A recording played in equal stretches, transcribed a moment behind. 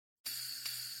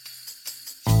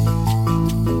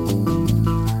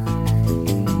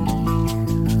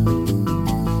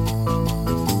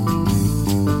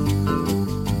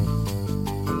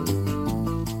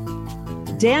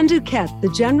Dan Duquette, the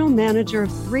general manager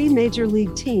of 3 major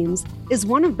league teams, is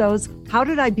one of those "how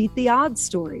did I beat the odds"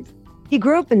 stories. He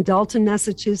grew up in Dalton,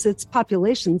 Massachusetts,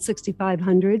 population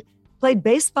 6,500, played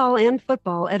baseball and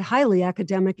football at highly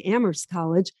academic Amherst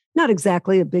College, not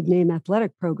exactly a big-name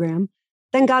athletic program,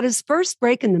 then got his first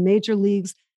break in the major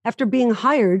leagues after being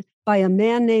hired by a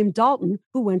man named Dalton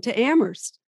who went to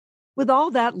Amherst. With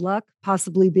all that luck,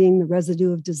 possibly being the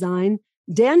residue of design,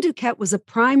 Dan Duquette was a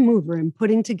prime mover in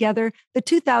putting together the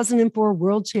 2004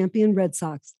 world champion Red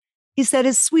Sox. He said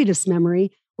his sweetest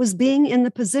memory was being in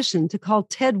the position to call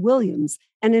Ted Williams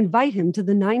and invite him to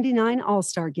the '99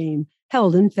 All-Star Game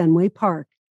held in Fenway Park.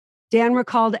 Dan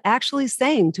recalled actually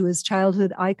saying to his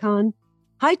childhood icon,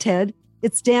 "Hi, Ted,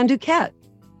 it's Dan Duquette."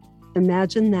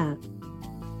 Imagine that.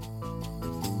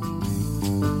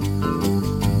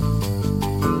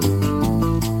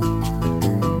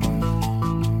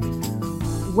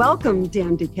 Welcome,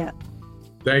 Dan Duquette.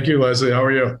 Thank you, Leslie. How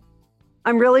are you?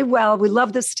 I'm really well. We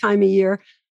love this time of year.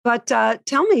 But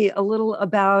tell me a little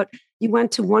about, you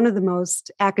went to one of the most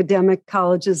academic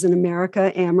colleges in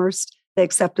America, Amherst. They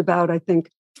accept about, I think,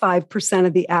 5%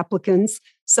 of the applicants.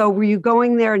 So were you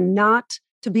going there not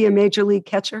to be a major league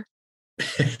catcher?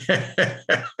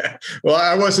 Well,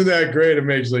 I wasn't that great a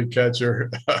major league catcher.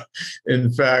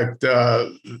 In fact, I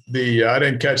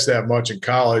didn't catch that much in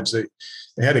college.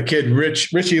 They had a kid,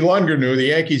 Richie Lundgren, who the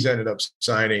Yankees ended up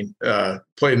signing,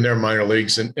 played in their minor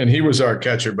leagues, and he was our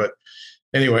catcher. But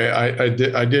anyway, I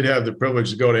did have the privilege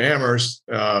to go to Amherst,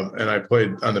 and I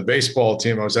played on the baseball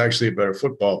team. I was actually a better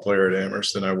football player at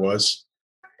Amherst than I was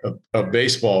a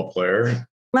baseball player.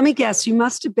 Let me guess, you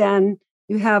must have been,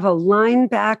 you have a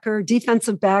linebacker,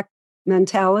 defensive back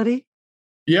mentality?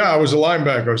 Yeah, I was a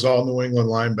linebacker. I was all New England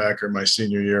linebacker my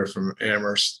senior year from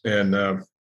Amherst. And I'm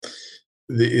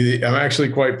actually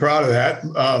quite proud of that.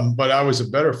 But I was a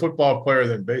better football player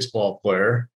than baseball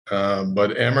player.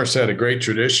 But Amherst had a great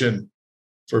tradition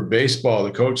for baseball.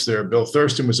 The coach there, Bill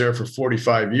Thurston, was there for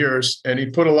 45 years, and he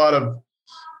put a lot of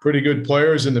pretty good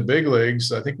players in the big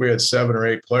leagues. I think we had 7 or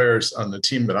 8 players on the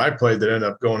team that I played that ended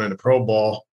up going into pro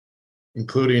ball,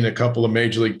 including a couple of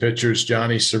major league pitchers,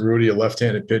 Johnny Cerruti, a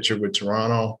left-handed pitcher with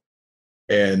Toronto,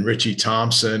 and Richie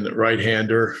Thompson, a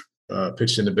right-hander,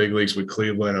 pitched in the big leagues with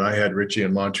Cleveland. And I had Richie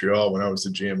in Montreal when I was the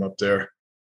GM up there.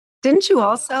 Didn't you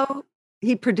also,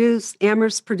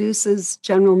 Amherst produces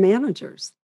general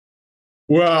managers?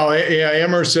 Well, yeah,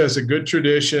 Amherst has a good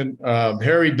tradition.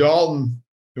 Harry Dalton,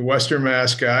 the Western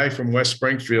Mass guy from West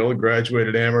Springfield,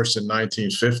 graduated Amherst in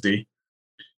 1950.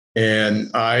 And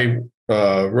I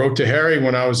wrote to Harry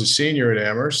when I was a senior at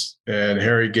Amherst, and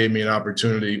Harry gave me an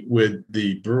opportunity with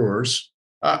the Brewers.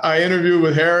 I interviewed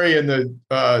with Harry in the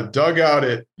dugout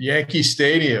at Yankee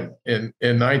Stadium in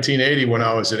 1980 when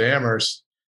I was at Amherst.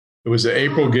 It was an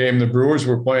April game. The Brewers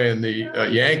were playing the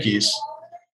Yankees.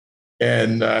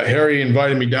 And Harry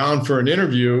invited me down for an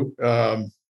interview.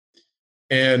 And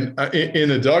in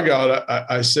the dugout,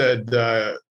 I said,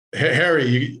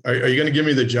 Harry, are you going to give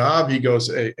me the job? He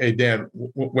goes, hey Dan,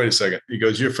 wait a second. He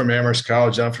goes, you're from Amherst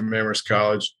College. I'm from Amherst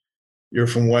College. You're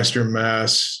from Western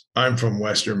Mass. I'm from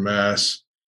Western Mass.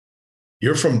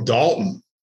 You're from Dalton.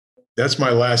 That's my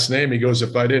last name. He goes,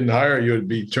 if I didn't hire you, it'd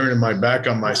be turning my back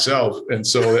on myself. And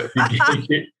so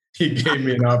he gave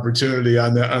me an opportunity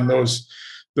on those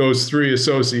 3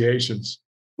 associations.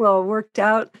 Well, it worked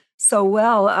out so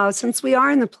well. Since we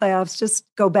are in the playoffs, just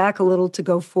go back a little to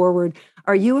go forward.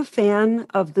 Are you a fan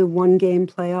of the one-game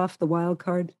playoff, the wild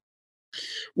card?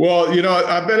 Well,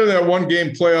 I've been in that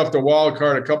one-game playoff, the wild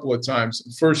card, a couple of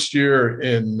times. First year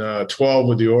in 12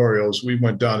 with the Orioles, we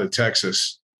went down to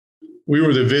Texas. We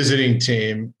were the visiting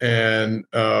team, and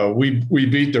we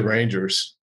beat the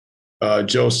Rangers.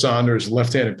 Joe Saunders,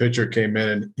 left-handed pitcher, came in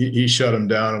and he shut him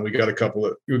down, and we got a couple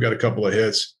of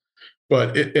hits.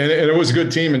 But it was a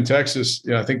good team in Texas.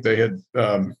 I think they had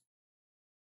been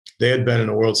in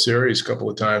the World Series a couple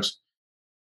of times.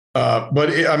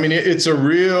 But it's a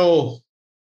real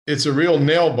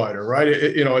nail biter, right?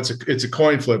 It's a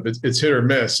coin flip. It's hit or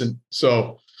miss, and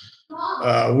so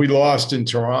we lost in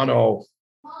Toronto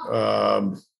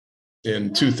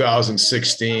in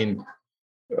 2016.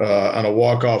 On a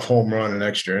walk-off home run in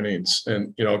extra innings.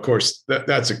 And, of course,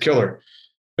 that's a killer.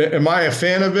 Am I a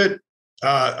fan of it?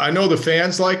 I know the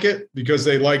fans like it because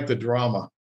they like the drama.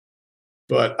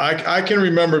 But I can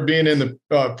remember being in the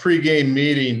pregame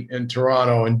meeting in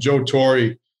Toronto, and Joe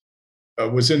Torre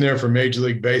was in there for Major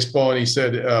League Baseball, and he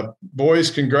said, boys,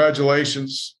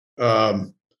 congratulations.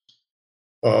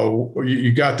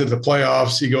 You got to the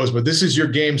playoffs. He goes, but this is your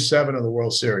game 7 of the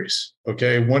World Series.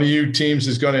 Okay. One of you teams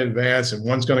is going to advance and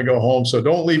one's going to go home. So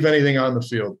don't leave anything on the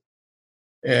field.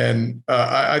 And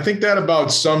I think that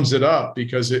about sums it up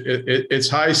because it's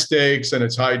high stakes and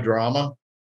it's high drama.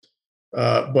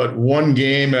 But one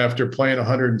game after playing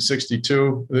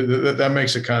 162, that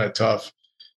makes it kind of tough.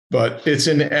 But it's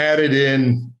an added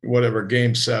in whatever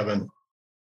game 7.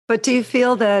 But do you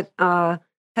feel that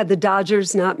had the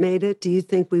Dodgers not made it, do you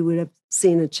think we would have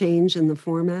seen a change in the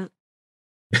format?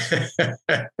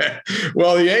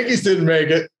 Well, the Yankees didn't make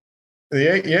it.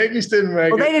 The Yankees didn't make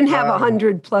it. Well, they didn't have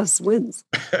 100+ wins.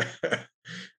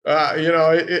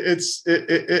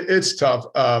 It's tough.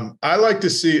 I like to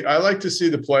see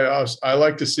the playoffs. I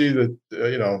like to see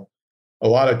a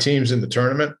lot of teams in the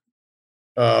tournament.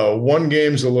 One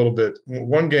game's a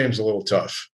little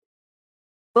tough.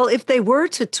 Well, if they were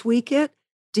to tweak it,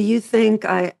 do you think,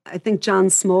 I think John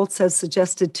Smoltz has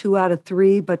suggested 2 out of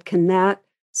 3, but can that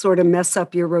sort of mess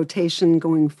up your rotation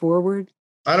going forward?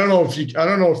 I don't know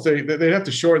if they'd have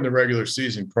to shorten the regular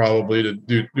season probably to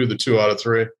do the 2 out of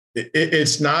 3.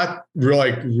 It's not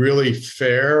really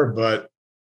fair, but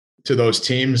to those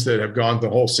teams that have gone the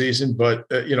whole season, but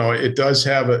it does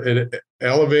have an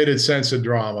elevated sense of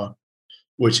drama,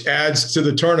 which adds to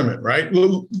the tournament, right?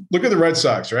 Look at the Red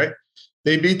Sox, right?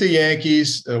 They beat the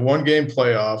Yankees in a 1-game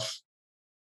playoff,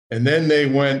 and then they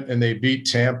went and they beat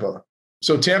Tampa.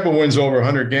 So Tampa wins over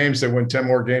 100 games. They win 10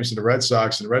 more games than the Red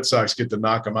Sox, and the Red Sox get to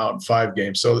knock them out in 5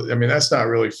 games. So, I mean, that's not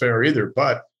really fair either.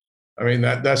 But, I mean,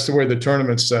 that's the way the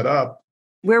tournament's set up.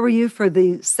 Where were you for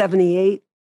the 78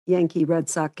 Yankee-Red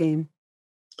Sox game?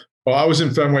 Well, I was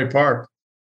in Fenway Park.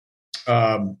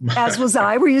 As was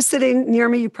I. Were you sitting near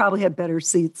me? You probably had better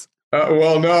seats.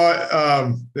 Well,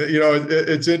 no,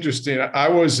 it's interesting. I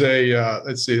was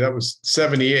that was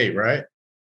 78, right?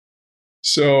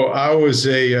 So I was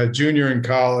a junior in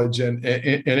college, and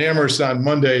in Amherst on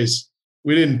Mondays,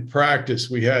 we didn't practice.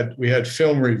 We had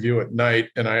film review at night,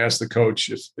 and I asked the coach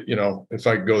if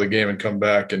I could go to the game and come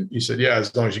back, and he said, yeah,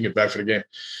 as long as you can get back for the game.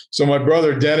 So my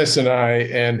brother Dennis and I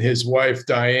and his wife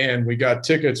Diane, we got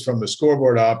tickets from the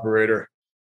scoreboard operator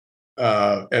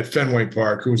at Fenway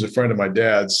Park, who was a friend of my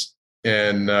dad's.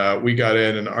 And we got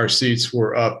in, and our seats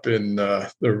were up in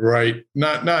the right,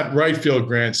 not right field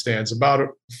grandstands, about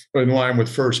in line with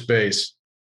first base.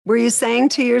 Were you saying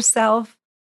to yourself,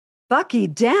 Bucky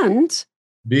Dent,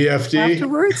 BFD?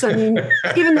 Afterwards? I mean,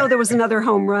 even though there was another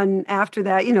home run after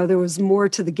that, there was more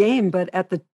to the game, but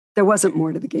there wasn't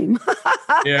more to the game.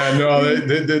 Yeah, no,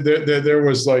 there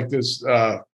was like this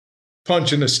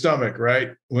punch in the stomach,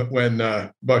 right?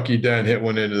 When Bucky Dent hit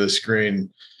one into the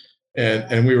screen.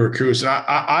 And we were cruising.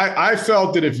 I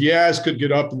felt that if Yaz could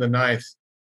get up in the 9th,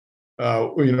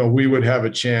 we would have a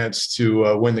chance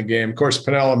to win the game. Of course,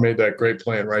 Piniella made that great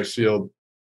play in right field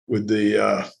with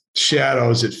the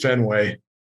shadows at Fenway.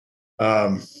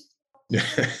 I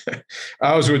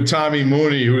was with Tommy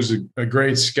Mooney, who's a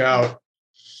great scout,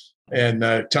 and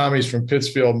Tommy's from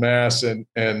Pittsfield, Mass. And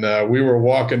we were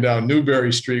walking down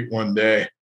Newberry Street one day,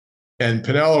 and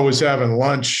Piniella was having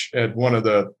lunch at one of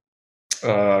the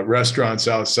restaurants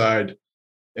outside,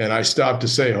 and I stopped to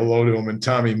say hello to him, and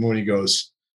Tommy Mooney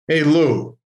goes, "Hey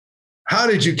Lou, how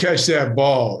did you catch that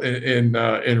ball in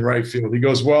right field?" He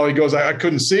goes, I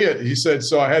couldn't see it. He said,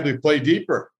 so I had to play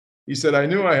deeper. He said, I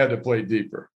knew I had to play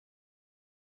deeper.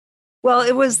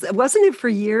 Well, wasn't it for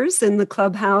years in the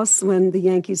clubhouse when the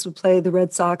Yankees would play the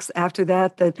Red Sox after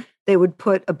that they would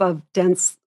put above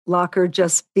Dent's locker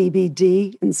just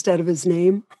BBD instead of his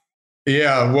name?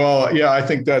 Yeah, well, yeah, I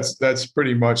think that's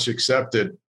pretty much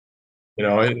accepted.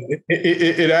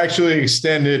 It actually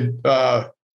extended from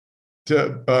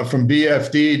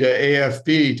BFD to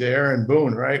AFB to Aaron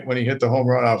Boone, right, when he hit the home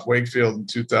run off Wakefield in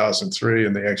 2003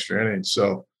 in the extra innings.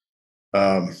 So,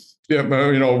 what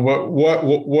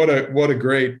a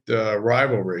great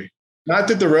rivalry. Not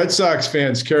that the Red Sox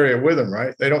fans carry it with them,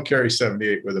 right? They don't carry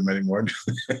 78 with them anymore.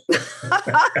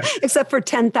 Except for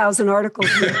 10,000 articles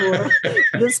before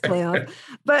this playoff.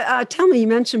 But tell me, you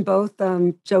mentioned both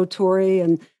Joe Torre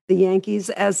and the Yankees.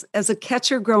 As a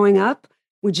catcher growing up,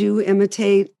 would you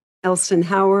imitate Elston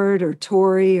Howard or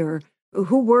Torre, or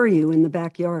who were you in the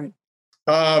backyard?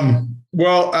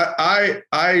 Well,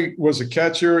 I was a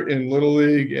catcher in Little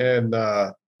League and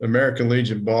American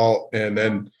Legion ball, and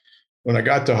then when I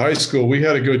got to high school, we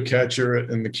had a good catcher,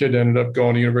 and the kid ended up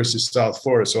going to University of South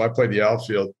Florida. So I played the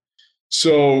outfield.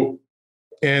 So,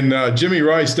 and Jimmy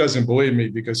Rice doesn't believe me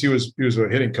because he was a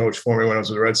hitting coach for me when I was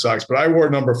with the Red Sox, but I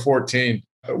wore number 14.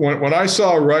 When I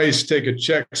saw Rice take a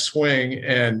check swing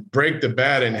and break the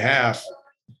bat in half,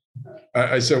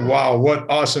 I said, wow, what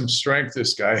awesome strength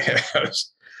this guy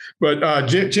has. But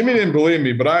Jimmy didn't believe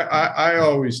me, but I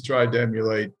always tried to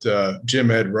emulate Jim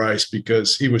Ed Rice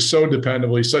because he was so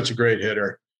dependable. He's such a great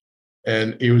hitter.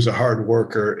 and he was a hard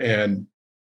worker. And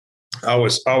I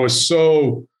was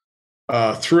so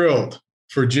thrilled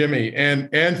for Jimmy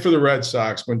and for the Red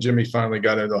Sox when Jimmy finally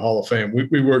got into the Hall of Fame.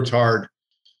 We worked hard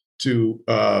to.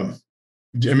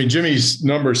 Jimmy's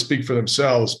numbers speak for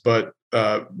themselves, but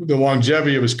the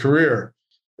longevity of his career,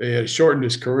 it had shortened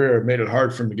his career. It made it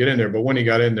hard for him to get in there. But when he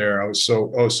got in there, I was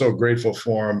so grateful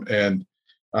for him. And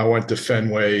I went to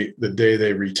Fenway the day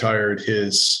they retired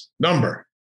his number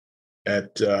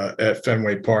at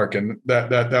Fenway Park, and that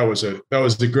was a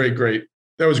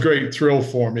great thrill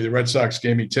for me. The Red Sox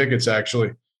gave me tickets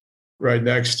actually right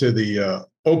next to the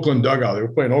Oakland dugout. They were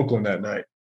playing Oakland that night.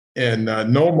 And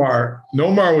Nomar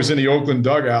was in the Oakland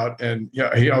dugout, and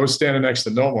I was standing next to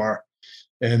Nomar,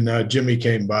 and Jimmy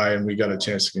came by, and we got a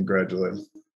chance to congratulate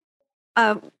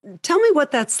him. Tell me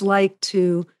what that's like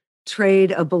to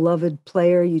trade a beloved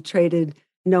player. You traded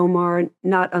Nomar,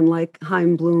 not unlike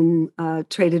Chaim Bloom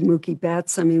traded Mookie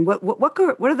Betts. I mean, what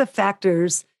are the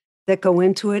factors that go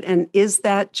into it, and is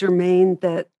that germane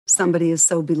that somebody is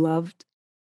so beloved?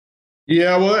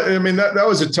 Yeah, well, I mean, that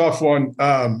was a tough one.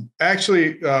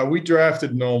 Actually, we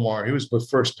drafted Nomar. He was the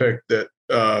first pick that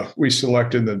we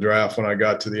selected in the draft when I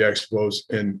got to the Expos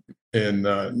in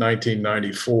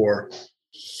 1994.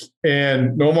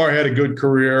 And Nomar had a good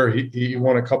career. He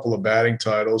won a couple of batting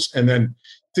titles. And then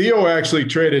Theo actually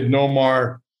traded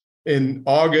Nomar in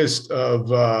August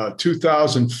of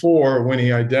 2004 when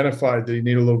he identified that he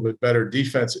needed a little bit better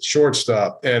defense at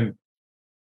shortstop. And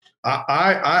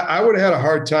I would have had a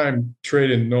hard time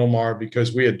trading Nomar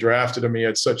because we had drafted him. He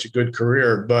had such a good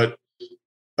career. But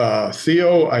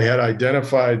Theo, I had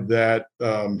identified that,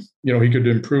 he could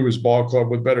improve his ball club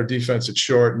with better defense at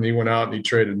short. And he went out and he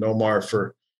traded Nomar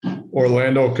for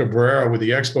Orlando Cabrera with the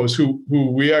Expos, who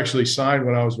we actually signed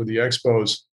when I was with the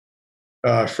Expos.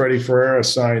 Freddie Ferreira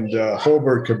signed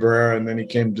Hobart Cabrera. And then he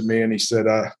came to me and he said,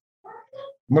 I'm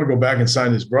going to go back and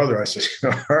sign his brother. I said,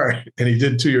 all right. And he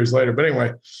did 2 years later. But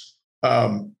anyway,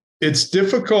 it's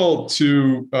difficult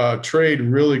to trade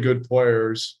really good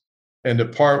players and to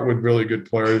part with really good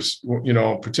players,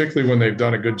 particularly when they've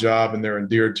done a good job and they're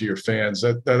endeared to your fans.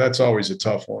 That's always a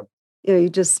tough one. Yeah, you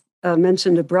just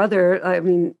mentioned a brother. I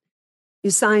mean, you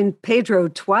signed Pedro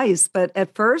twice, but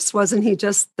at first, wasn't he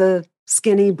just the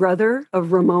skinny brother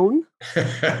of Ramon?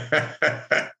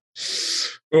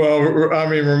 Well, I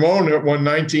mean, Ramon won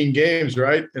 19 games,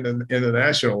 right, in the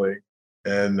National League,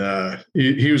 and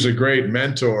he was a great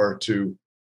mentor to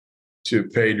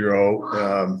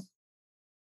Pedro.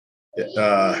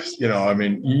 I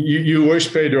mean, you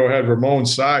wish Pedro had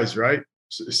Ramon's size, right?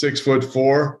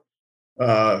 6'4".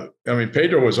 I mean,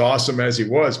 Pedro was awesome as he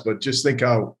was, but just think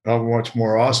how much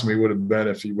more awesome he would have been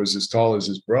if he was as tall as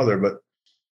his brother. But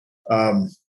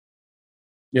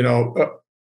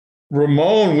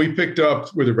Ramon, we picked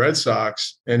up with the Red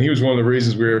Sox, and he was one of the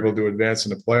reasons we were able to advance in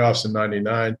the playoffs in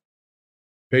 '99.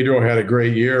 Pedro had a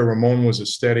great year. Ramon was a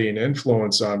steadying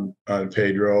influence on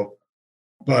Pedro,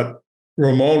 but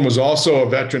Ramon was also a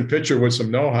veteran pitcher with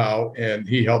some know-how, and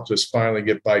he helped us finally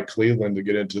get by Cleveland to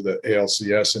get into the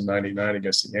ALCS in '99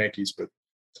 against the Yankees. But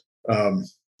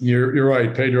you're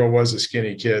right. Pedro was a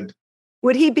skinny kid.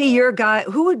 Would he be your guy?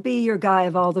 Who would be your guy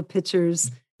of all the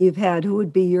pitchers you've had? Who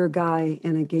would be your guy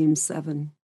in a Game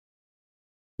 7?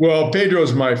 Well,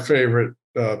 Pedro's my favorite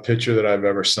pitcher that I've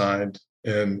ever signed.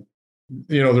 And,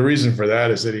 the reason for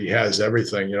that is that he has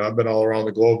everything. I've been all around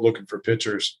the globe looking for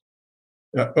pitchers.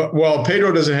 Well,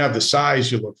 Pedro doesn't have the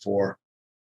size you look for,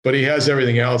 but he has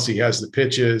everything else. He has the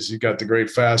pitches. He's got the great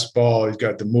fastball. He's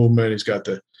got the movement. He's got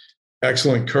the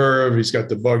excellent curve. He's got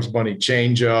the Bugs Bunny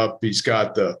changeup. He's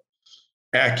got the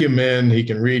acumen. He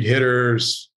can read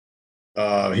hitters.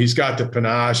 He's got the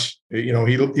panache. He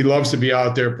loves to be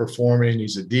out there performing.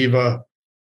 He's a diva,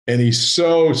 and he's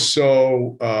so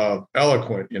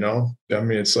eloquent. I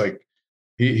mean, it's like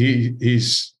he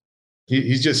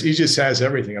just has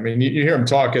everything. I mean, you hear him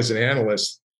talk as an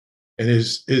analyst, and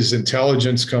his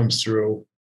intelligence comes through.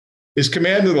 His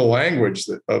command of the language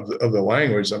of the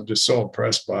language, I'm just so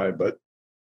impressed by. But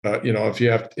if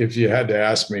you had to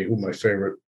ask me who my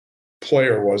favorite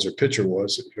player was or pitcher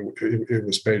was, it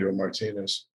was Pedro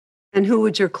Martinez. And who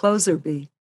would your closer be?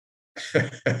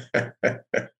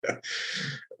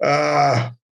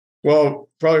 Well,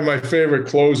 probably my favorite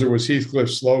closer was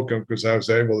Heathcliff Slocum because I was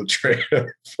able to trade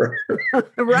him for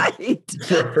right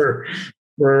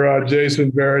for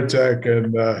Jason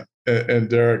Varitek and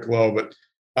Derek Lowe. But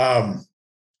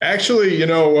actually,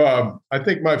 I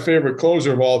think my favorite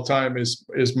closer of all time is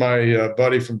my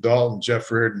buddy from Dalton,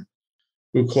 Jeff Reardon,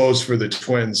 who closed for the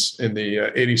Twins in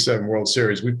the '87 World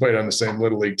Series. We played on the same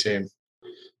Little League team.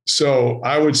 So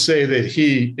I would say that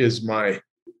he is my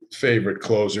favorite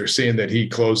closer, seeing that he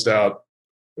closed out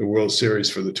the World Series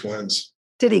for the Twins.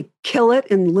 Did he kill it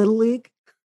in Little League?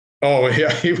 Oh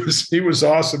yeah, he was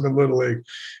awesome in Little League.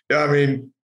 I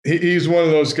mean, he's one of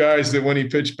those guys that when he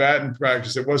pitched batting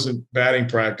practice, it wasn't batting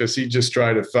practice. He just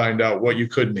tried to find out what you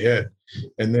couldn't hit,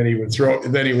 and then he would throw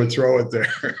it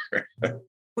there.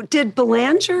 Did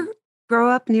Belanger grow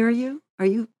up near you? Are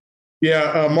you?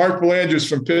 Yeah, Mark Belanger's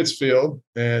from Pittsfield,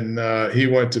 and he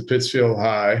went to Pittsfield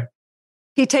High.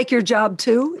 He take your job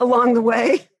too along the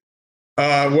way?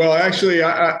 Well, actually,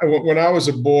 when I was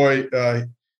a boy,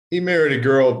 he married a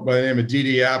girl by the name of Dee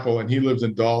Dee Apple, and he lived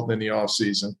in Dalton in the off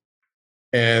season.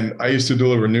 And I used to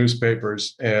deliver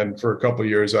newspapers, and for a couple of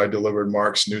years, I delivered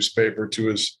Mark's newspaper to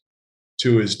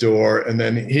his door. And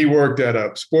then he worked at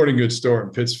a sporting goods store in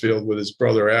Pittsfield with his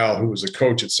brother Al, who was a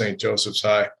coach at St. Joseph's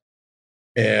High.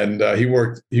 And he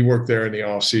worked there in the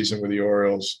off season with the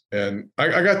Orioles. And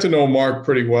I got to know Mark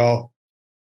pretty well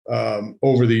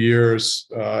over the years.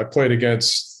 I played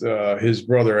against his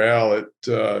brother Al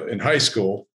in high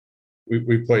school.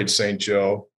 We played St.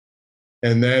 Joe.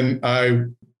 And then I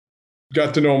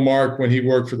got to know Mark when he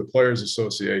worked for the Players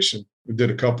Association. We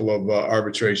did a couple of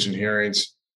arbitration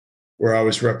hearings where I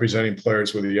was representing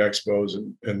players with the Expos,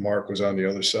 and Mark was on the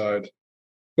other side.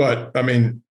 But I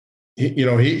mean,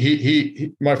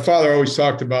 my father always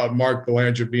talked about Mark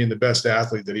Belanger being the best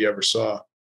athlete that he ever saw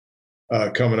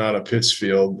coming out of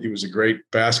Pittsfield. He was a great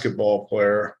basketball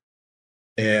player.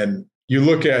 And you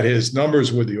look at his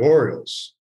numbers with the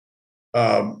Orioles.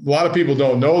 A lot of people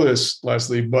don't know this,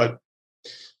 Leslie, but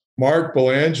Mark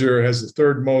Belanger has the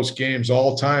third most games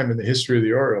all time in the history of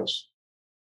the Orioles.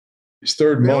 He's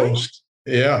third most.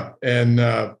 Yeah. And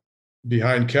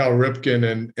behind Cal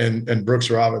Ripken and Brooks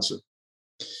Robinson.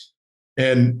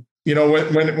 And, you know,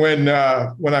 when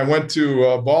I went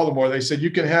to Baltimore, they said, you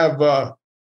can have,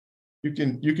 you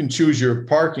can choose your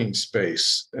parking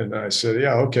space. And I said,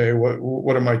 yeah, okay.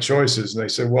 What are my choices? And they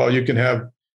said, well, you can have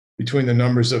between the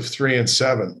numbers of 3 and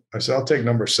 7. I said, I'll take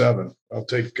number 7. I'll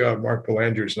take Mark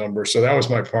Belanger's number. So that was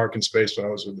my parking space when I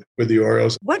was with the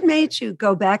Orioles. What made you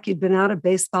go back? You'd been out of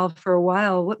baseball for a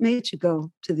while. What made you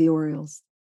go to the Orioles?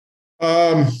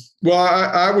 Well,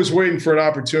 I was waiting for an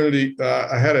opportunity.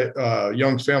 I had a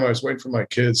young family. I was waiting for my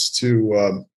kids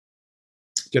to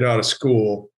get out of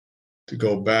school to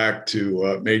go back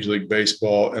to Major League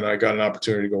Baseball, and I got an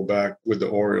opportunity to go back with the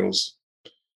Orioles.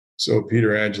 So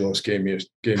Peter Angelos gave me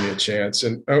a chance,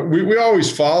 and we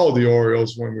always followed the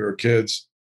Orioles when we were kids.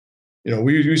 You know,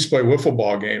 we used to play wiffle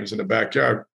ball games in the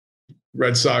backyard,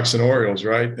 Red Sox and Orioles,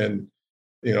 right? And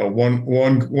you know,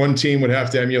 one team would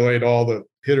have to emulate all the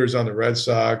hitters on the Red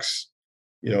Sox.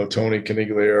 You know, Tony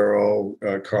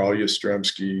Conigliaro, Carl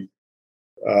Yastrzemski,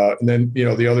 and then you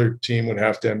know the other team would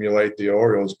have to emulate the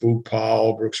Orioles: Boog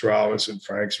Powell, Brooks Robinson,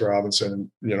 Franks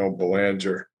Robinson, you know,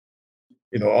 Belanger.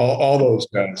 You know, all those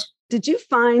guys. Did you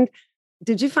find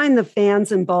the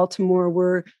fans in Baltimore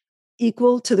were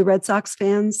equal to the Red Sox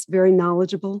fans, very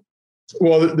knowledgeable?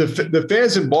 Well, the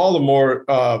fans in Baltimore,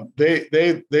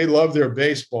 they love their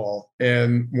baseball.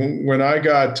 And when I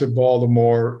got to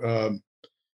Baltimore,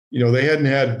 you know, they hadn't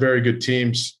had very good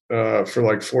teams for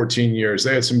like 14 years.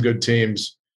 They had some good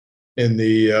teams in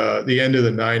the end of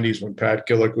the 90s when Pat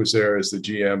Gillick was there as the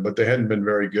GM, but they hadn't been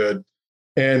very good.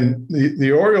 And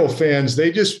the Oriole fans,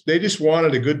 they just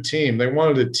wanted a good team. They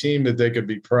wanted a team that they could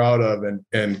be proud of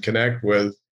and connect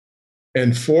with.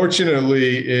 And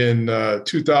fortunately, in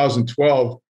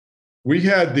 2012, we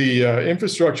had the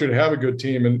infrastructure to have a good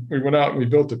team, and we went out and we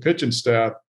built the pitching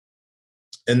staff.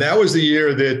 And that was the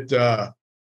year that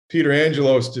Peter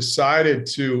Angelos decided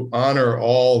to honor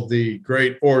all the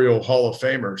great Oriole Hall of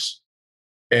Famers.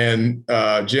 And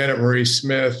Janet Marie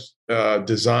Smith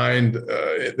designed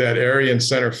that area in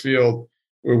center field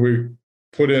where we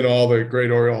put in all the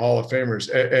great Oriole Hall of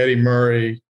Famers: Eddie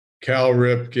Murray, Cal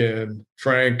Ripken,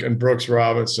 Frank and Brooks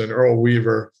Robinson, Earl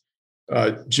Weaver,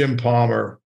 Jim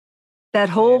Palmer. That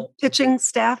whole pitching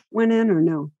staff went in, or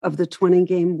no, of the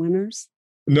 20-game winners?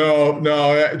 No,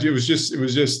 it was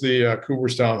just the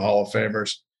Cooperstown Hall of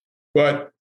Famers.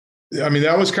 But I mean,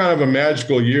 that was kind of a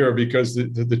magical year because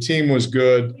the team was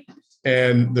good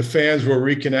and the fans were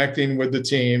reconnecting with the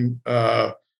team.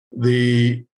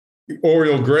 The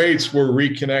Oriole greats were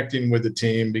reconnecting with the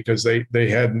team because they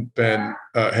hadn't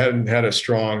had a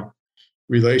strong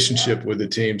relationship with the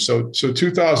team. So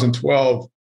 2012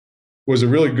 was a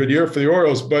really good year for the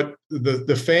Orioles, but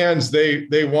the fans,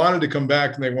 they wanted to come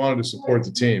back and they wanted to support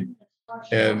the team.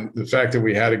 And the fact that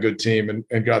we had a good team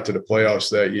and got to the playoffs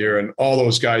that year and all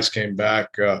those guys came back,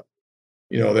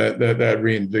 you know, that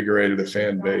reinvigorated the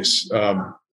fan base.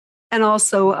 And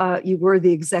also, you were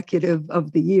the executive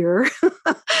of the year.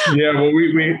 Yeah, well,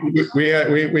 we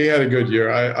had a good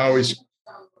year. I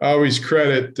always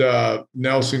credit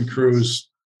Nelson Cruz.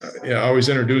 I always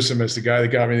introduce him as the guy that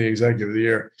got me the executive of the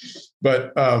year.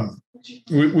 But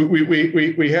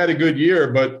we had a good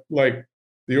year. But like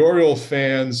the Orioles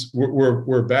fans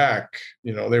were back.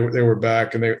 You know, they were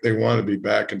back, and they want to be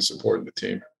back and supporting the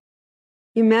team.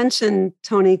 You mentioned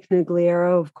Tony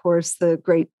Conigliaro, of course, the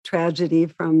great tragedy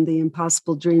from the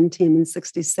Impossible Dream Team in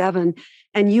 '67.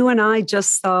 And you and I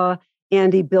just saw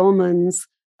Andy Billman's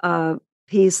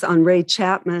piece on Ray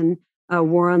Chapman,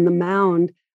 War on the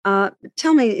Mound.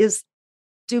 Tell me,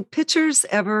 do pitchers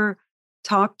ever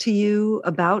talk to you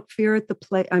about fear at the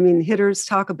plate? I mean, hitters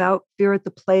talk about fear at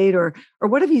the plate, or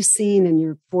what have you seen in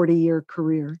your 40-year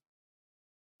career?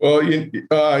 Well,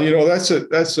 that's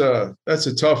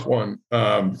a tough one,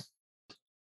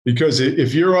 because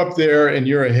if you're up there and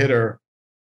you're a hitter,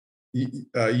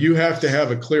 you have to have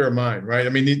a clear mind, right? I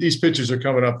mean, these pitchers are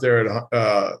coming up there at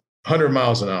 100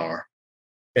 miles an hour,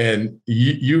 and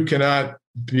you cannot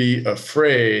be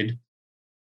afraid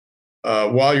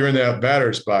while you're in that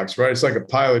batter's box, right? It's like a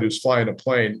pilot who's flying a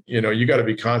plane. You know, you got to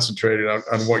be concentrated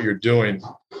on what you're doing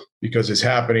because it's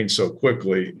happening so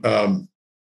quickly.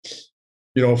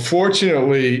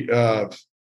 Fortunately, there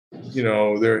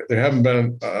haven't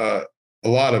been a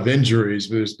lot of injuries,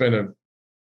 but there's been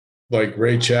like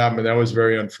Ray Chapman, that was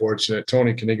very unfortunate.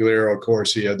 Tony Conigliaro, of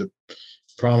course, he had the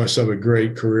promise of a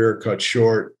great career cut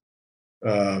short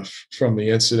from the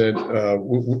incident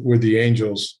with the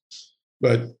Angels.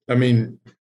 But I mean,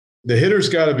 the hitter's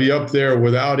got to be up there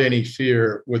without any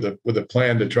fear, with a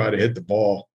plan to try to hit the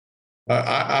ball.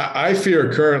 I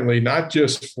fear currently not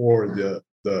just for the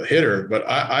hitter, but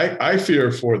I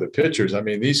fear for the pitchers. I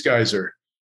mean, these guys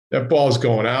that ball's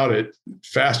going out at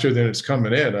faster than it's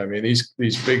coming in. I mean, these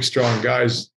big, strong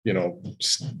guys,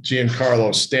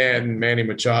 Giancarlo Stanton, Manny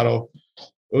Machado,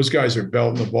 those guys are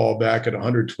belting the ball back at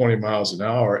 120 miles an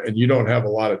hour, and you don't have a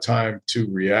lot of time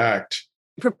to react.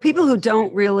 For people who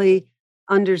don't really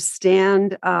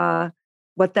understand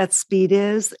what that speed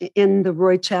is, in the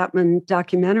Roy Chapman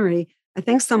documentary, I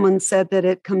think someone said that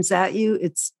it comes at you,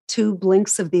 it's 2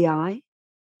 blinks of the eye.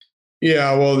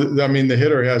 Yeah, well, I mean, the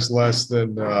hitter has less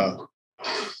than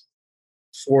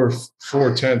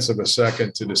 4/10 of a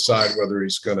second to decide whether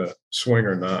he's going to swing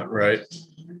or not, right?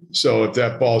 So if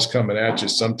that ball's coming at you,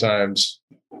 sometimes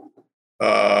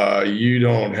you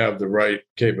don't have the right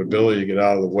capability to get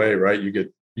out of the way, right? You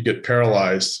get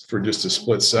paralyzed for just a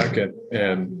split second,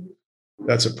 and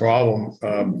that's a problem.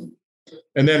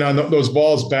 And then on those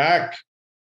balls back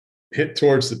hit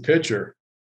towards the pitcher,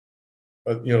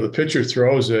 the pitcher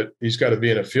throws it. He's got to be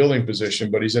in a fielding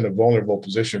position, but he's in a vulnerable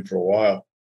position for a while.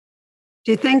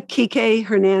 Do you think Kike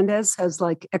Hernandez has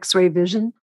like X-ray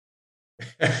vision?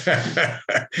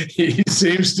 He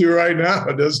seems to right now,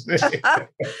 doesn't he?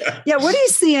 Yeah. What do you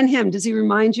see in him? Does he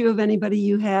remind you of anybody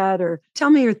you had? Or tell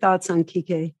me your thoughts on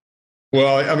Kike.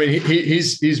 Well, I mean,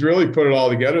 he's really put it all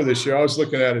together this year. I was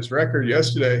looking at his record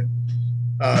yesterday.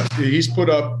 He's put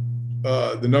up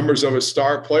the numbers of a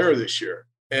star player this year.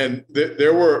 And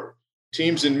there were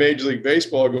teams in Major League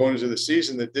Baseball going into the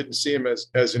season that didn't see him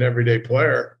as an everyday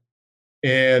player.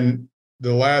 And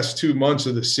the last 2 months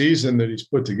of the season that he's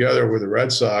put together with the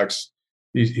Red Sox,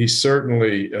 he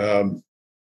certainly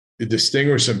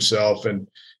distinguished himself. And,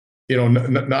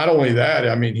 not only that,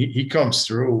 I mean, he comes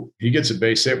through. He gets a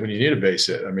base hit when you need a base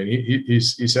hit. I mean,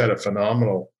 he's had a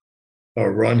phenomenal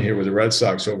run here with the Red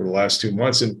Sox over the last 2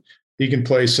 months. And he can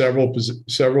play several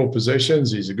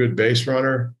positions. He's a good base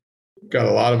runner, got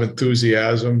a lot of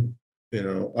enthusiasm.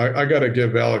 I got to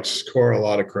give Alex Cora a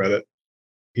lot of credit.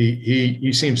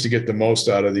 He seems to get the most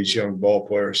out of these young ball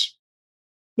players.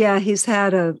 Yeah, he's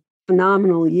had a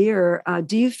phenomenal year.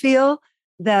 Do you feel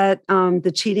that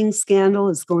the cheating scandal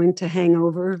is going to hang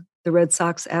over the Red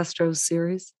Sox-Astros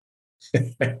series? Well,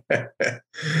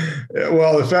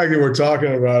 the fact that we're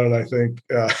talking about it, I think,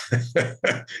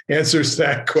 answers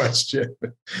that question.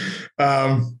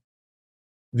 Well,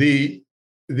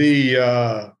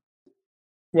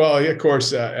 of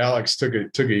course, Alex took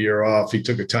a year off. He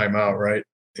took a timeout, right?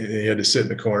 He had to sit in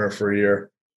the corner for a year.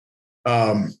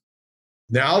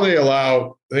 Now they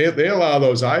allow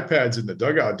those iPads in the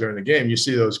dugout during the game. You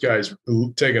see those guys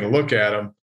taking a look at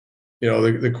them.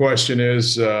 The question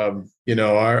is, are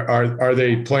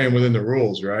they playing within the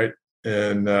rules, right?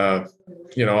 And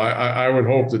I would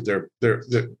hope that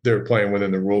they're playing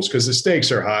within the rules, because the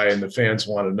stakes are high and the fans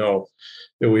want to know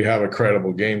that we have a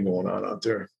credible game going on out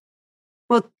there.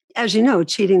 Well, as you know,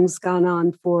 cheating's gone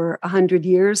on for 100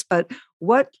 years. But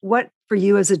what for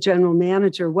you as a general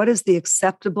manager? What is the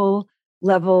acceptable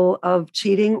level of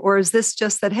cheating, or is this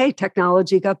just that, hey,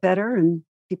 technology got better and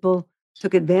people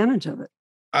took advantage of it?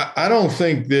 I don't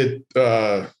think that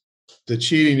the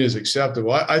cheating is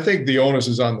acceptable. I think the onus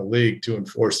is on the league to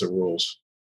enforce the rules.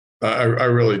 I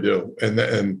really do. And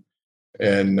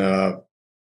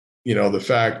the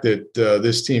fact that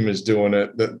this team is doing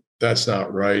it, that's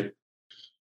not right.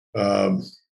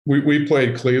 We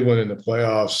played Cleveland in the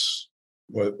playoffs.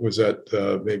 What was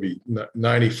that? Maybe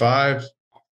 95.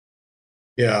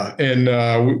 Yeah,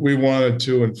 and we wanted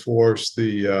to enforce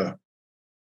the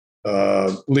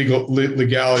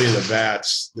legality of the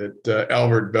bats that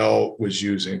Albert Bell was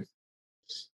using,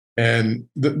 and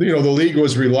the league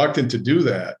was reluctant to do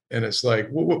that. And it's like,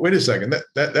 wait a second,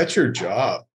 that's your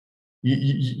job.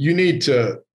 You need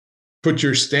to put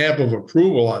your stamp of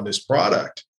approval on this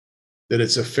product, that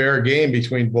it's a fair game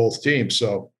between both teams.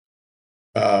 So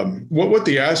what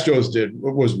the Astros did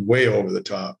was way over the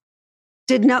top.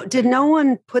 Did no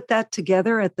one put that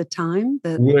together at the time?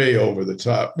 Way over the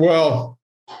top. Well,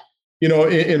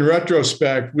 in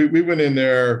retrospect, we went in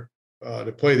there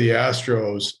to play the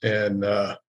Astros, and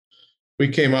we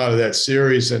came out of that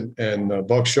series, and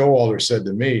Buck Showalter said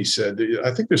to me, he said,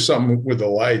 I think there's something with the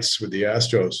lights with the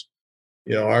Astros.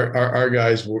 Our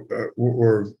guys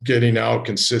were getting out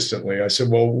consistently. I said,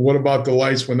 well, what about the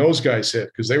lights when those guys hit?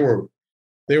 Because they were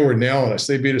nailing us.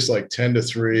 They beat us like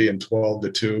 10-3 and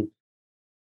 12-2.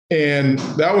 And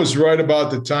that was right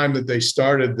about the time that they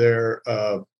started their,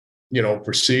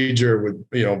 procedure with,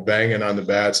 banging on the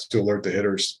bats to alert the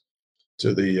hitters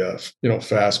to the,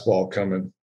 fastball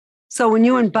coming. So when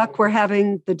you and Buck were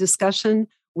having the discussion,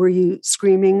 were you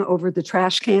screaming over the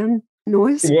trash can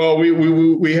noise? Well,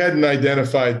 we hadn't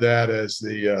identified that as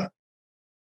the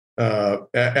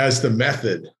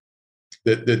method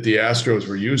that the Astros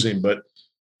were using, but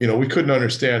we couldn't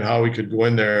understand how we could go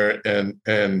in there and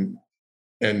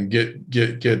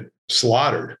get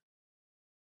slaughtered.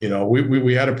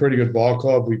 We had a pretty good ball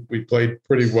club. We played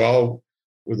pretty well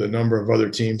with a number of other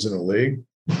teams in the league,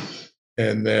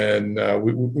 and then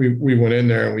we went in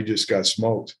there and we just got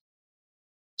smoked.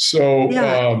 So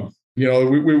yeah. we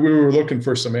were looking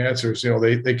for some answers.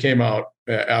 They came out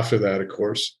after that, of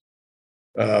course.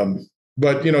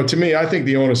 But to me, I think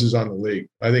the onus is on the league.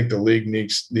 I think the league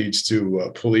needs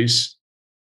to police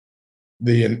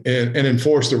and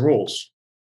enforce the rules.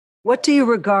 What do you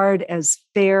regard as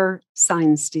fair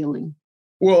sign stealing?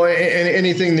 Well,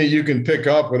 anything that you can pick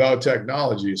up without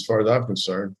technology, as far as I'm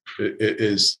concerned,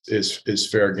 is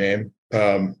fair game.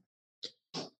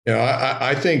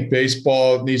 I think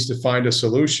baseball needs to find a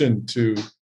solution to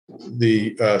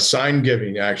the sign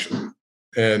giving, actually,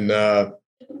 and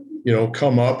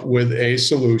come up with a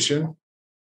solution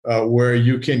where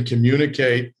you can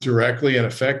communicate directly and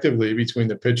effectively between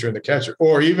the pitcher and the catcher,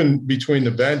 or even between the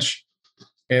bench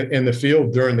and the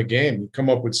field during the game. You come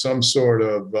up with some sort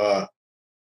of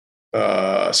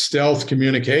stealth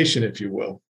communication, if you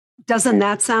will. Doesn't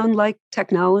that sound like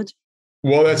technology?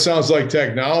 Well, that sounds like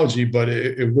technology, but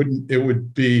it wouldn't. It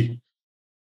would be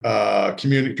direct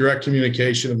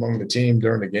communication among the team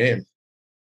during the game.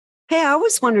 Hey, I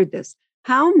always wondered this.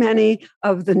 How many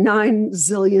of the 9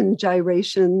 zillion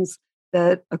gyrations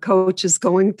that a coach is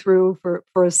going through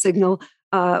for a signal,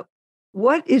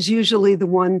 what is usually the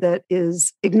one that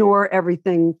is ignore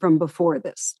everything from before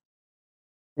this?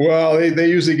 Well, they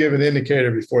usually give an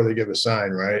indicator before they give a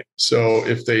sign, right? So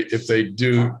if they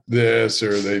do this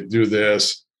or they do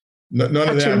this, none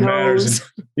of that matters.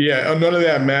 Yeah, none of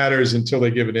that matters until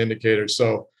they give an indicator.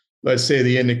 So let's say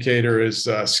the indicator is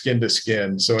skin to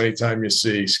skin. So anytime you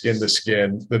see skin to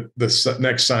skin, the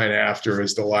next sign after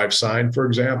is the live sign, for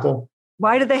example.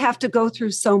 Why do they have to go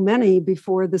through so many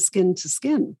before the skin to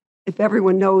skin? If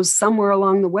everyone knows somewhere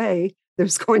along the way,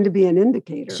 there's going to be an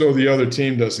indicator. So the other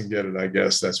team doesn't get it, I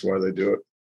guess. That's why they do it.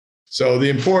 So the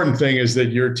important thing is that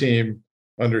your team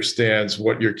understands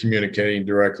what you're communicating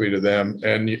directly to them,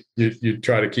 and you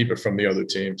try to keep it from the other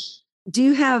teams. Do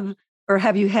you have, or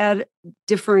have you had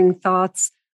differing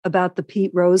thoughts about the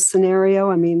Pete Rose scenario?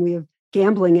 I mean, we have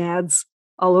gambling ads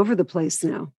all over the place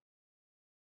now.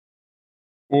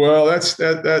 Well, that's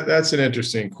an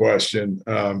interesting question.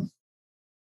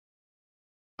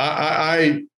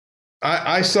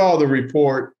 I saw the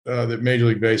report that Major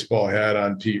League Baseball had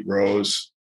on Pete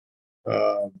Rose,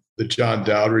 the John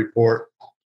Dowd report.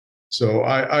 So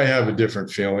I have a different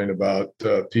feeling about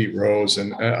Pete Rose,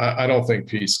 and I don't think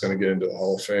Pete's going to get into the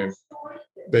Hall of Fame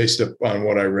based upon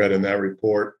what I read in that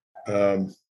report.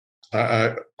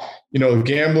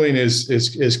 Gambling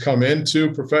is come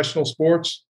into professional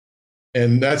sports,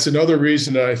 and that's another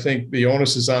reason that I think the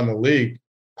onus is on the league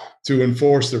to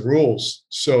enforce the rules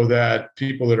so that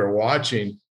people that are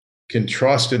watching can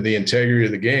trust in the integrity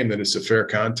of the game that it's a fair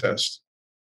contest.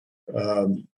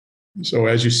 So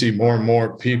as you see more and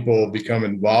more people become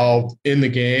involved in the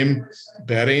game,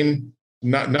 betting,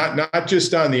 not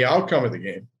just on the outcome of the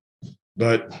game,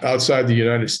 but outside the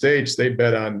United States, they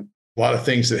bet on a lot of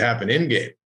things that happen in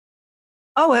game.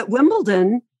 Oh, at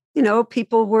Wimbledon,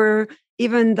 people were,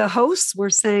 even the hosts were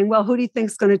saying, well, who do you think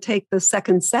is going to take the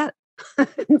second set?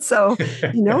 And so,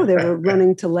 they were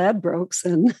running to Ladbrokes.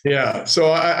 And yeah,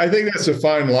 so I think that's a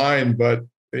fine line. But,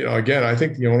 again, I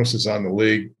think the onus is on the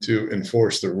league to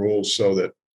enforce the rules so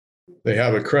that they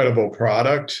have a credible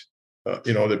product,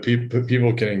 that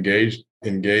people can engage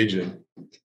in.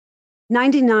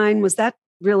 99, was that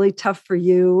really tough for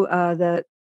you, that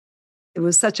it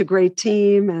was such a great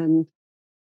team and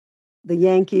the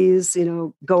Yankees,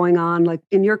 going on? Like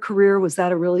in your career, was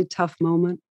that a really tough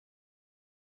moment?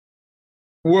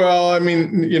 Well, I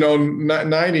mean,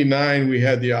 99, we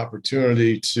had the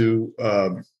opportunity to,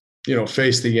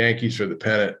 face the Yankees for the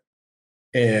pennant.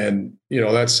 And,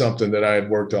 that's something that I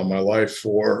had worked all my life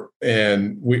for.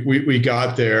 And we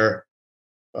got there,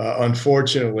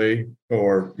 unfortunately,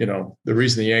 or, the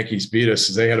reason the Yankees beat us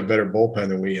is they had a better bullpen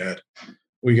than we had.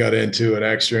 We got into an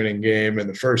extra inning game in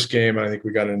the first game. I think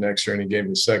we got an extra inning game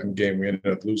in the second game. We ended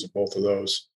up losing both of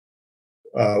those.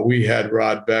 We had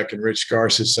Rod Beck and Rich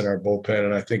Garces in our bullpen,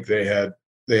 and I think they had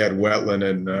Wetland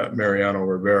and Mariano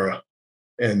Rivera,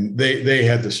 and they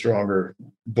had the stronger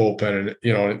bullpen,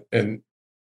 and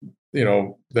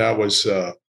that was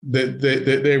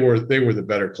they were the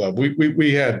better club.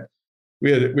 We had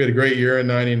a great year in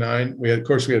 '99. We had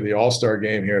the All-Star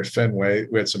game here at Fenway.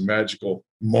 We had some magical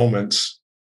moments.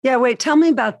 Yeah, wait, tell me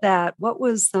about that. What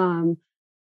was, can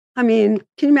you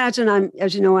imagine,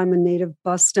 as you know, I'm a native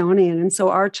Bostonian. And so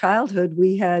our childhood,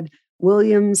 we had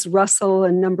Williams, Russell,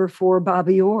 and number 4,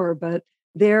 Bobby Orr. But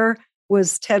there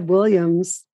was Ted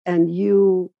Williams, and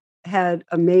you had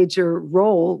a major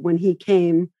role when he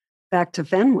came back to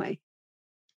Fenway.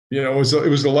 It was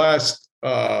the last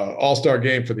All-Star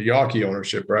game for the Yawkey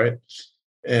ownership, right?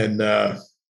 And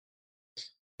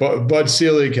Bud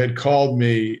Selig had called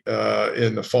me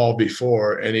in the fall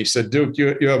before, and he said, "Duke,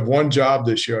 you have one job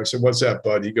this year." I said, "What's that,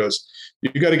 Bud?" He goes, "You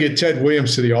got to get Ted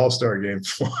Williams to the All-Star game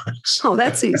for us." Oh,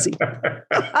 that's easy.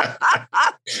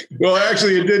 Well,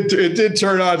 actually, it did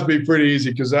turn out to be pretty easy,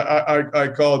 because I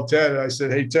called Ted and I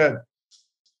said, "Hey, Ted,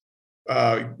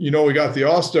 we got the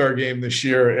All-Star game this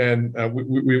year, and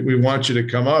we want you to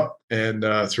come up and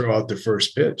throw out the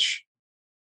first pitch."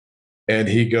 And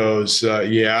he goes,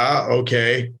 "Yeah,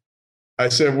 okay." I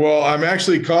said, "Well, I'm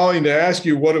actually calling to ask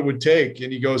you what it would take."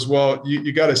 And he goes, "Well,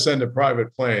 you got to send a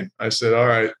private plane." I said, "All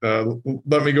right,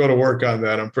 let me go to work on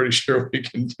that. I'm pretty sure we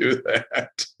can do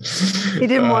that." He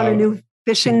didn't want a new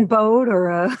fishing boat or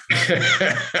a...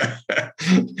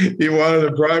 He wanted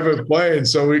a private plane.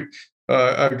 So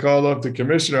I called up the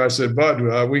commissioner. I said, "Bud,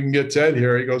 we can get Ted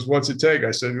here." He goes, "What's it take?"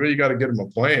 I said, "Well, you got to get him a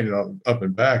plane up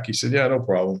and back." He said, "Yeah, no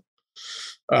problem."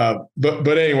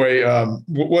 But anyway,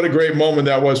 what a great moment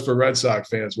that was for Red Sox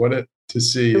fans, wasn't it? To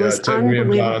see Ted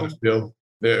Williams out on the field.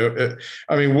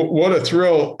 What a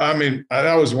thrill.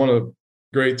 That was one of the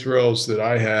great thrills that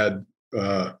I had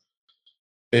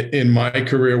in my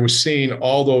career, was seeing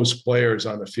all those players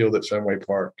on the field at Fenway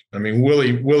Park.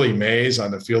 Willie Mays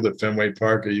on the field at Fenway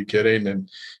Park. Are you kidding? And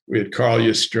we had Carl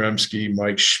Yastrzemski,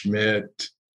 Mike Schmidt,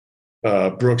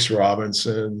 Brooks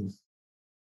Robinson.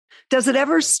 Does it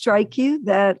ever strike you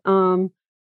that,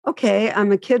 okay,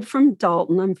 I'm a kid from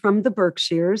Dalton, I'm from the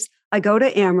Berkshires, I go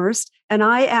to Amherst, and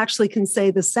I actually can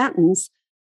say the sentence.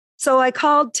 So I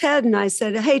called Ted and I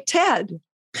said, "Hey, Ted."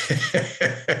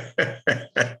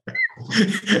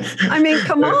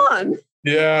 Come on.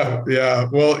 Yeah.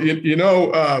 Well,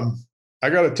 I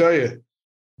got to tell you,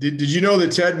 did you know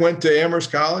that Ted went to Amherst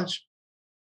College?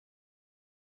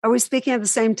 Are we speaking of the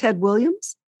same Ted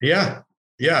Williams? Yeah.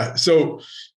 So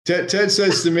Ted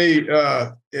says to me,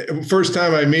 first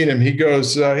time I meet him, he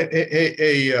goes,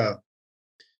 hey,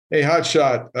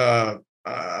 hotshot,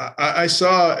 I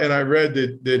saw and I read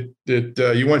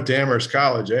that you went to Amherst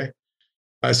College, eh?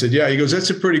 I said, "Yeah." He goes, "That's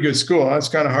a pretty good school. That's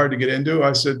kind of hard to get into."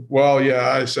 I said, "Well,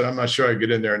 yeah." I said, "I'm not sure I get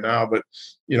in there now, but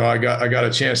I got a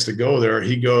chance to go there."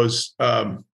 He goes,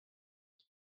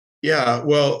 "Yeah,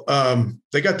 well,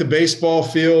 they got the baseball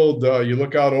field. You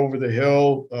look out over the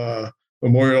hill,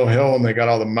 Memorial Hill, and they got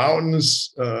all the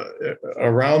mountains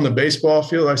around the baseball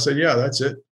field." I said, "Yeah, that's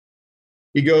it."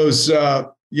 He goes, "I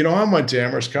went to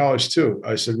Amherst College too."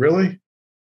 I said, "Really?"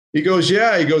 He goes,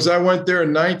 "Yeah." He goes, "I went there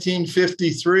in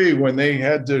 1953 when they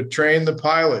had to train the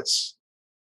pilots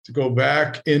to go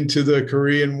back into the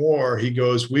Korean War." He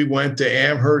goes, "We went to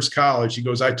Amherst College." He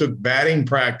goes, "I took batting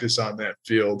practice on that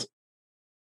field."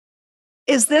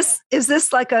 Is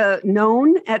this like a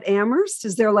known at Amherst?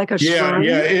 Is there like a shrine?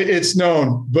 Yeah, it's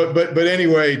known. But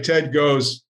anyway, Ted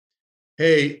goes,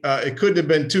 hey, it couldn't have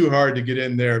been too hard to get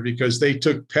in there because they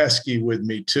took Pesky with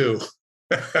me too.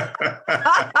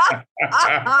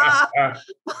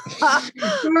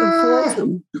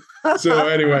 So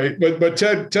anyway, but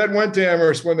Ted went to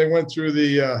Amherst when they went through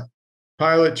the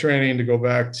pilot training to go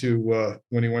back to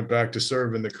when he went back to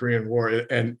serve in the Korean War,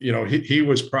 and he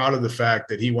was proud of the fact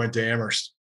that he went to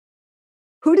Amherst.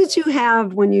 Who did you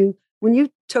have when you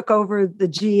took over the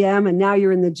GM and now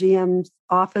you're in the GM's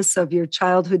office of your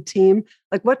childhood team?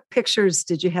 Like, what pictures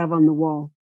did you have on the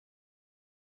wall?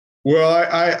 Well,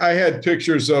 I had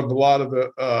pictures of a lot of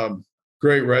the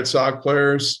great Red Sox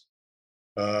players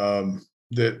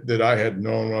that I had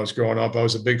known when I was growing up. I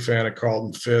was a big fan of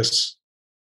Carlton Fisk.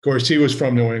 Of course, he was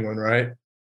from New England, right?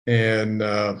 And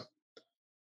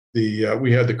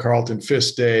we had the Carlton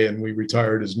Fisk Day, and we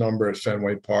retired his number at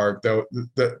Fenway Park.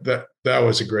 That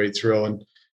was a great thrill, and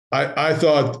I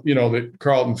thought that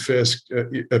Carlton Fisk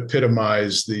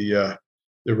epitomized the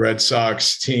Red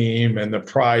Sox team and the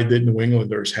pride that New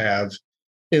Englanders have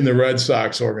in the Red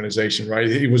Sox organization. Right,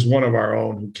 he was one of our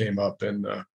own who came up and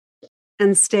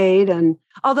stayed. And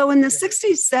although in the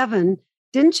 '67,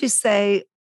 didn't you say,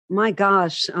 "My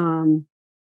gosh"?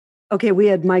 Okay, we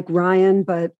had Mike Ryan,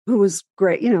 but who was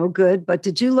great, good. But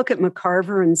did you look at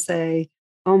McCarver and say,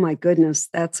 "Oh my goodness,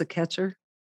 that's a catcher"?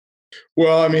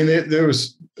 Well, I mean, there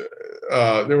was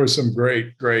some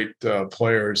great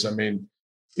players. I mean,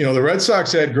 the Red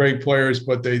Sox had great players,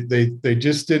 but they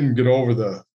just didn't get over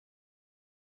the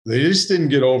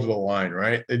line,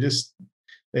 right?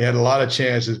 They had a lot of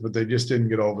chances, but they just didn't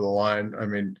get over the line. I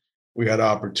mean, we had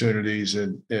opportunities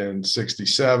in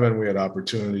 '67. We had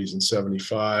opportunities in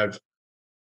 '75.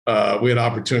 We had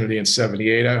opportunity in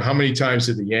 '78. How many times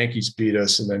did the Yankees beat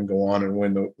us and then go on and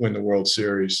win the World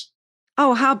Series?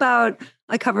 Oh, how about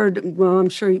I covered? Well, I'm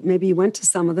sure maybe you went to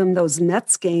some of them. Those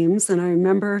Mets games, and I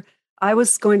remember I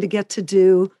was going to get to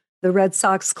do the Red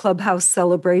Sox clubhouse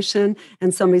celebration,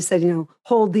 and somebody said,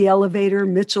 hold the elevator.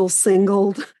 Mitchell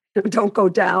singled. Don't go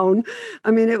down.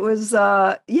 I mean, it was,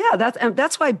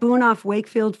 that's why Boone off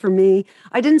Wakefield for me.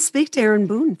 I didn't speak to Aaron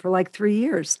Boone for like 3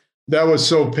 years. That was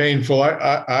so painful.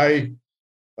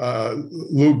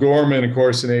 Lou Gorman, of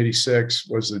course, in '86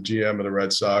 was the GM of the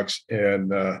Red Sox.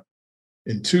 And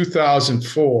in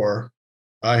 2004,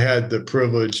 I had the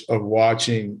privilege of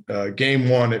watching Game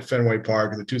 1 at Fenway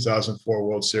Park of the 2004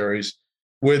 World Series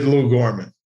with Lou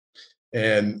Gorman.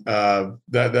 And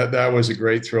that was a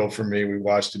great thrill for me. We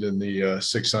watched it in the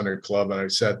 600 Club, and I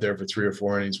sat there for 3 or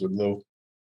 4 innings with Lou.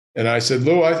 And I said,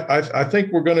 Lou, I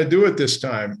think we're going to do it this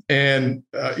time. And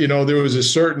there was a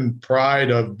certain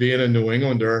pride of being a New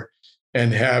Englander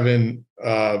and having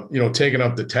taken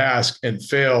up the task and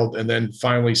failed, and then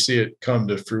finally see it come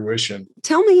to fruition.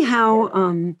 Tell me how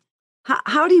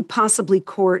do you possibly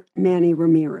court Manny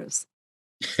Ramirez?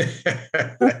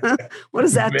 What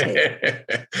does that take?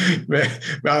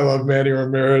 I love Manny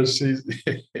Ramirez.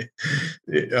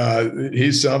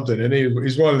 He's something, and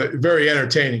he's one of the very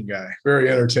entertaining guy. Very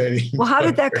entertaining. Well, how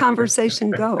did that conversation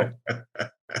go?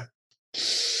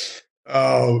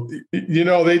 Oh,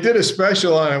 they did a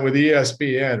special on it with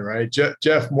ESPN, right?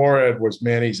 Jeff Moorhead was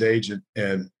Manny's agent,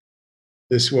 and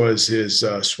this was his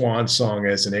swan song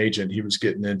as an agent. He was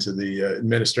getting into the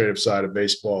administrative side of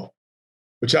baseball,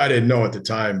 which I didn't know at the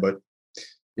time, but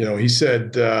he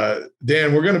said,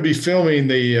 Dan, we're going to be filming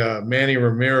the Manny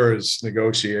Ramirez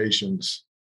negotiations,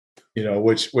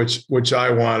 which I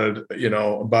wanted,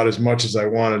 about as much as I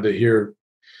wanted to hear,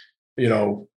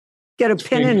 get a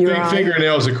pin in your eye.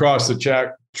 Fingernails across the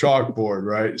chalkboard,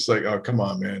 right? It's like, oh, come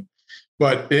on, man.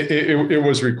 But it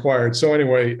was required. So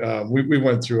anyway, we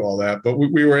went through all that, but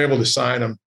we were able to sign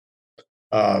him.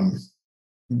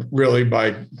 Really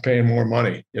by paying more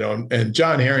money, and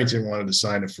John Harrington wanted to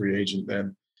sign a free agent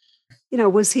then.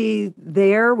 Was he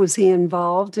there? Was he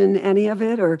involved in any of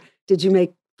it? Or did you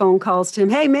make phone calls to him?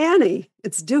 Hey, Manny,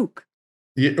 it's Duke.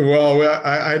 Yeah, well,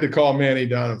 I had to call Manny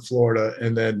down in Florida,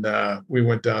 and then we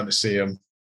went down to see him.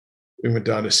 We went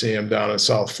down to see him down in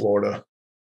South Florida.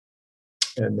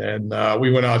 And then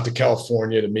we went out to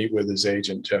California to meet with his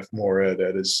agent, Jeff Moorhead,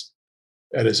 at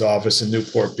his office in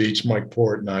Newport Beach. Mike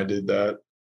Port and I did that.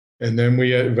 And then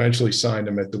we eventually signed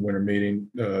him at the winter meeting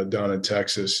down in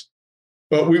Texas.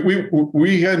 But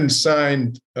we hadn't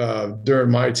signed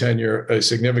during my tenure a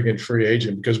significant free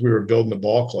agent because we were building the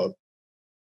ball club.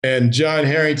 And John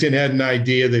Harrington had an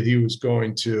idea that he was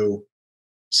going to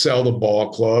sell the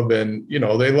ball club. And,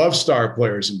 they love star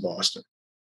players in Boston.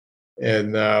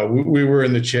 And we were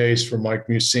in the chase for Mike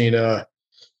Mussina.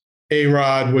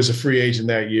 A-Rod was a free agent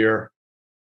that year.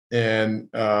 and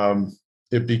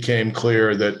it became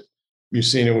clear that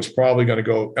Mussina was probably going to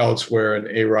go elsewhere, and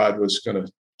A-Rod was going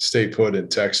to stay put in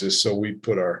Texas. So we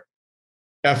put our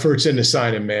efforts into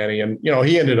signing Manny, and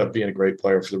he ended up being a great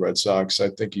player for the Red Sox. I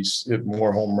think he's hit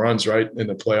more home runs right in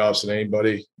the playoffs than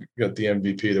anybody. Got the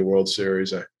MVP of the World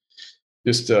Series. I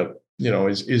just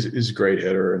is a great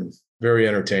hitter and very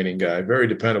entertaining guy, very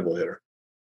dependable hitter.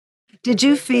 Did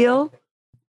you feel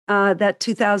that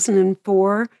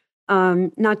 2004,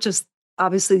 not just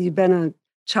obviously you've been a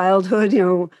childhood,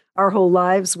 our whole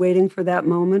lives waiting for that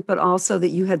moment, but also that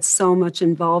you had so much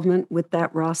involvement with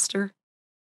that roster?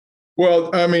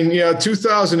 Well, I mean,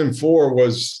 2004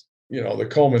 was, the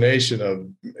culmination of,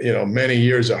 many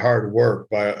years of hard work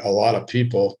by a lot of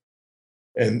people.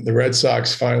 And the Red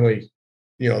Sox finally,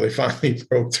 they finally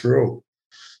broke through.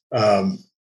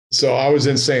 So I was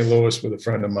in St. Louis with a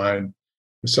friend of mine.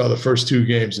 We saw the first 2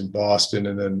 games in Boston,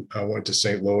 and then I went to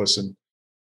St. Louis and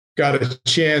got a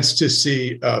chance to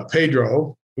see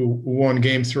Pedro, who won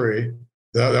Game 3.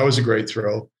 That was a great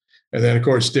thrill. And then, of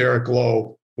course, Derek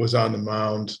Lowe was on the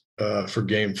mound for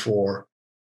Game 4.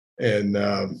 And,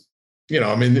 we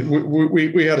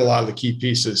had a lot of the key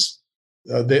pieces.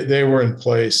 They were in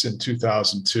place in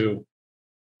 2002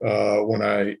 when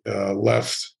I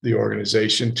left the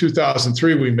organization.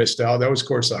 2003, we missed out. That was, of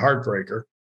course, a heartbreaker.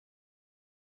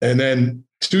 And then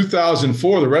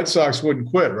 2004, the Red Sox wouldn't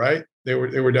quit, right? They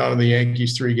were down in the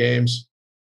Yankees 3 games,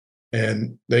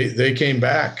 and they came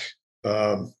back.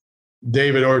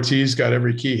 David Ortiz got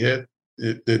every key hit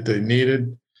that they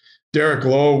needed. Derek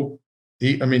Lowe,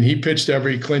 he pitched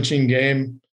every clinching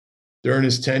game during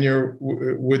his tenure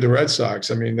with the Red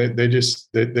Sox. I mean, they just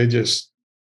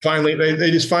finally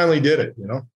did it.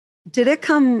 Did it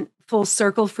come full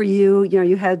circle for you?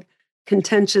 You had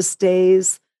contentious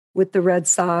days with the Red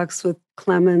Sox, with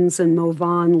Clemens and Mo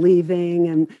Vaughn leaving,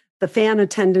 and the fan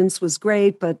attendance was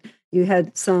great, but you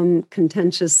had some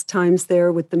contentious times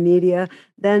there with the media.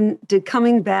 Then did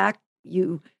coming back,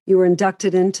 you were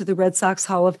inducted into the Red Sox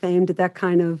Hall of Fame. Did that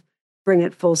kind of bring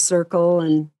it full circle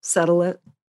and settle it?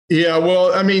 Yeah,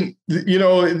 well, I mean,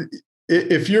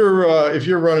 if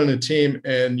you're running a team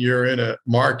and you're in a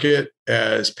market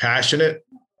as passionate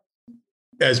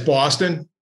as Boston,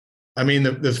 I mean,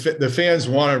 the fans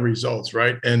wanted results,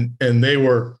 right? And they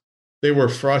were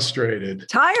frustrated,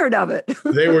 tired of it.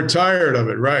 They were tired of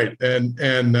it, right? And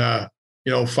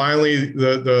finally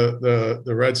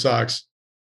the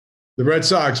Red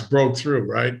Sox broke through,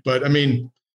 right? But I mean,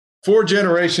 4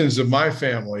 generations of my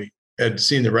family had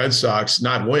seen the Red Sox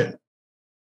not win,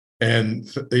 and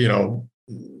they all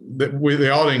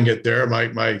didn't get there.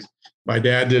 My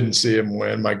dad didn't see him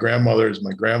win. My grandmothers,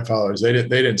 my grandfathers, they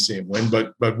didn't see him win,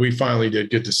 but we finally did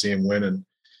get to see him win, and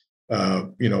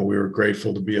we were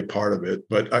grateful to be a part of it.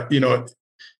 But the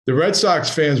Red Sox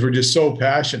fans were just so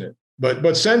passionate.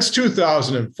 But since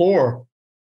 2004,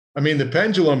 I mean, the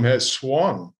pendulum has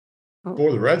swung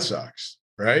for the Red Sox,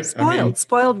 right?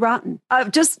 Spoiled rotten.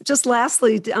 Just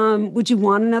lastly, would you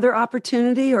want another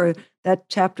opportunity, or that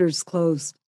chapter's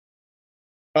closed?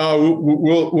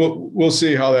 We'll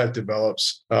see how that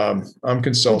develops. I'm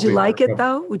consulting. Would you like it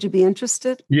though? Would you be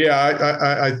interested?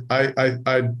 Yeah,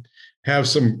 I have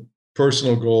some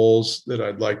personal goals that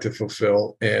I'd like to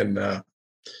fulfill, and I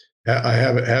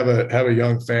have a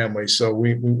young family, so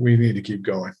we need to keep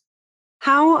going.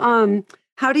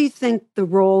 How do you think the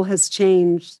role has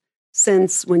changed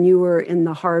since when you were in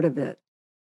the heart of it?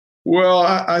 Well,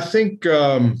 I think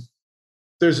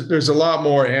there's a lot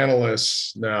more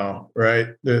analysts now, right?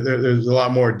 There's a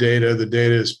lot more data. The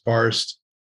data is parsed,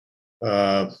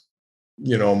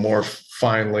 more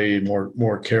finely,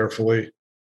 more carefully.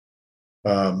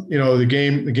 The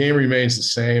game remains the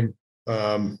same.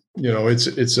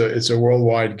 It's a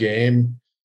worldwide game,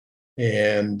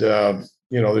 and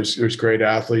there's great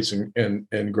athletes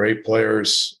and great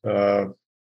players.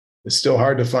 It's still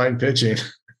hard to find pitching.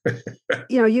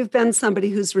 You've been somebody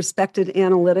who's respected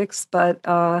analytics, but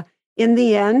in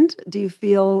the end, do you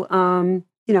feel,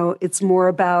 it's more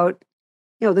about,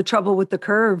 the trouble with the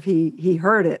curve? He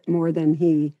heard it more than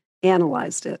he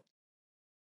analyzed it.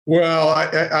 Well,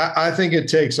 I think it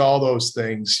takes all those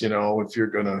things, if you're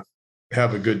going to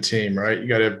have a good team, right? You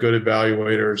got to have good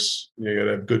evaluators. You got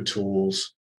to have good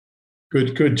tools,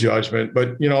 good judgment.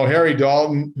 But, Harry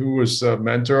Dalton, who was a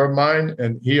mentor of mine,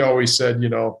 and he always said,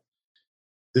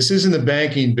 this isn't the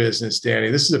banking business, Danny.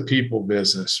 This is a people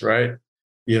business, right?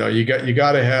 You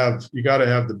got to have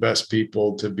the best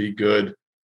people to be good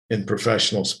in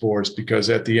professional sports, because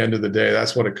at the end of the day,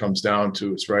 that's what it comes down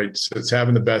to. It's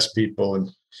having the best people and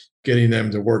getting them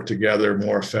to work together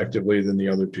more effectively than the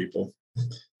other people.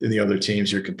 the other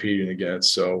teams you're competing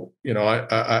against. So,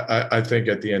 I think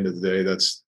at the end of the day,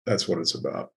 that's what it's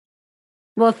about.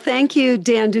 Well, thank you,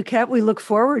 Dan Duquette. We look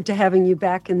forward to having you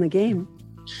back in the game.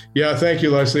 Yeah, thank you,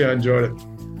 Leslie. I enjoyed it.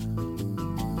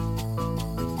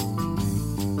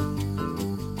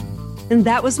 And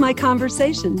that was my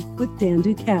conversation with Dan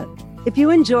Duquette. If you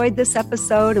enjoyed this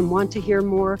episode and want to hear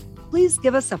more, please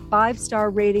give us a 5-star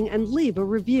rating and leave a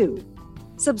review.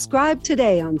 Subscribe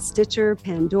today on Stitcher,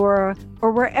 Pandora,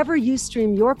 or wherever you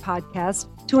stream your podcast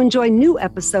to enjoy new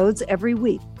episodes every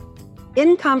week.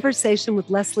 In Conversation with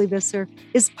Leslie Visser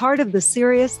is part of the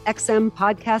SiriusXM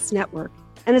Podcast Network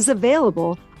and is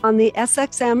available on the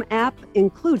SXM app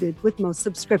included with most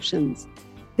subscriptions.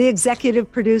 The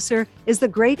executive producer is the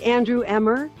great Andrew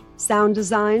Emmer, sound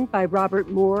design by Robert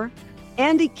Moore.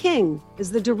 Andy King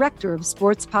is the director of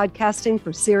sports podcasting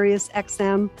for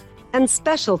SiriusXM, and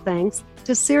special thanks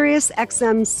to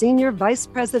SiriusXM's Senior Vice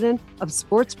President of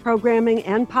Sports Programming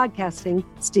and Podcasting,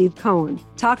 Steve Cohen.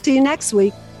 Talk to you next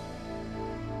week.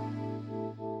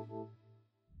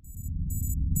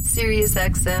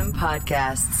 SiriusXM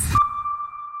Podcasts.